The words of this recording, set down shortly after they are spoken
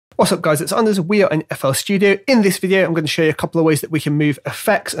What's up guys, it's Anders. We are in FL Studio. In this video, I'm going to show you a couple of ways that we can move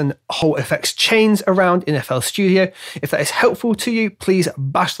effects and whole effects chains around in FL Studio. If that is helpful to you, please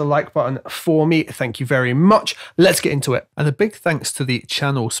bash the like button for me. Thank you very much. Let's get into it. And a big thanks to the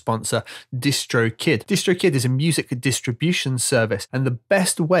channel sponsor, Distrokid. Distrokid is a music distribution service and the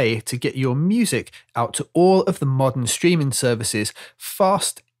best way to get your music out to all of the modern streaming services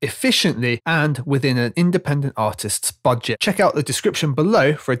fast, efficiently, and within an independent artist's budget. Check out the description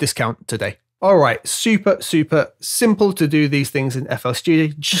below for a discount today. All right, super simple to do these things in FL Studio.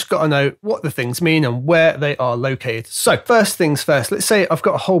 You just got to know what the things mean and where they are located. So first things first, let's say I've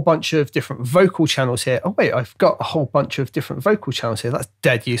got a whole bunch of different vocal channels here. Oh wait, I've got a whole bunch of different vocal channels here. That's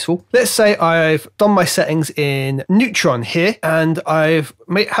dead useful. Let's say I've done my settings in Neutron here and I've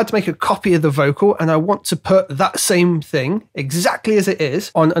had to make a copy of the vocal and I want to put that same thing exactly as it is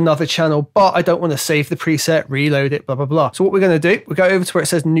on another channel, but I don't want to save the preset, reload it, blah, blah, blah. So what we're going to do, we go over to where it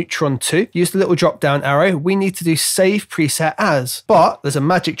says Neutron 2, use the little drop down arrow. We need to do save preset as, but there's a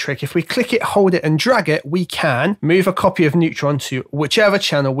magic trick. If we click it, hold it and drag it, we can move a copy of Neutron to whichever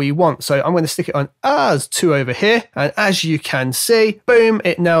channel we want. So I'm going to stick it on as 2 over here. And as you can see, boom,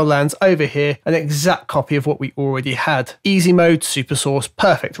 it now lands over here, an exact copy of what we already had. Easy mode, super source,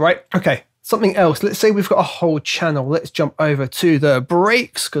 perfect, right? Okay. Something else, let's say we've got a whole channel. Let's jump over to the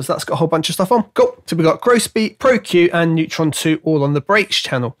breaks because that's got a whole bunch of stuff on. Cool. So we've got Gross Beat, Pro Q and Neutron 2 all on the breaks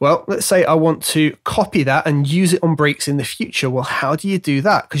channel. Well, let's say I want to copy that and use it on breaks in the future. Well, how do you do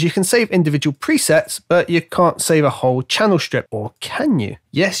that? Because you can save individual presets, but you can't save a whole channel strip, or can you?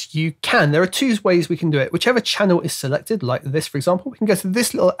 Yes, you can. There are 2 ways we can do it. Whichever channel is selected, like this, for example, we can go to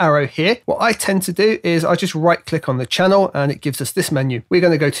this little arrow here. What I tend to do is I just right click on the channel and it gives us this menu. We're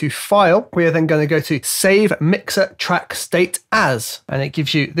going to go to File. We are then going to go to Save Mixer Track State As, and it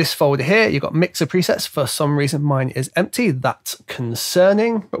gives you this folder here. You've got mixer presets. For some reason, mine is empty. That's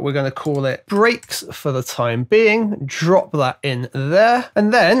concerning, but we're going to call it breaks for the time being. Drop that in there.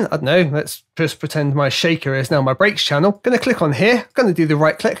 And then, I don't know, let's just pretend my shaker is now my breaks channel. Going to click on here, going to do the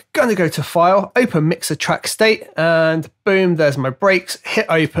right click, going to go to File, open Mixer Track State, and boom, there's my breaks. Hit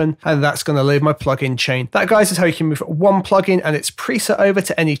open, and that's going to load my plugin chain. That, guys, is how you can move one plugin and its preset over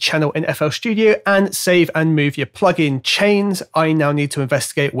to any channel in FL Studio and save and move your plugin chains. I now need to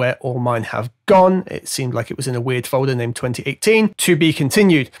investigate where all mine have gone. It seemed like it was in a weird folder named 2018. To be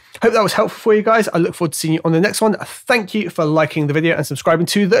continued. Hope that was helpful for you guys. I look forward to seeing you on the next one. Thank you for liking the video and subscribing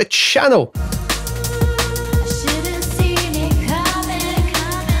to the channel.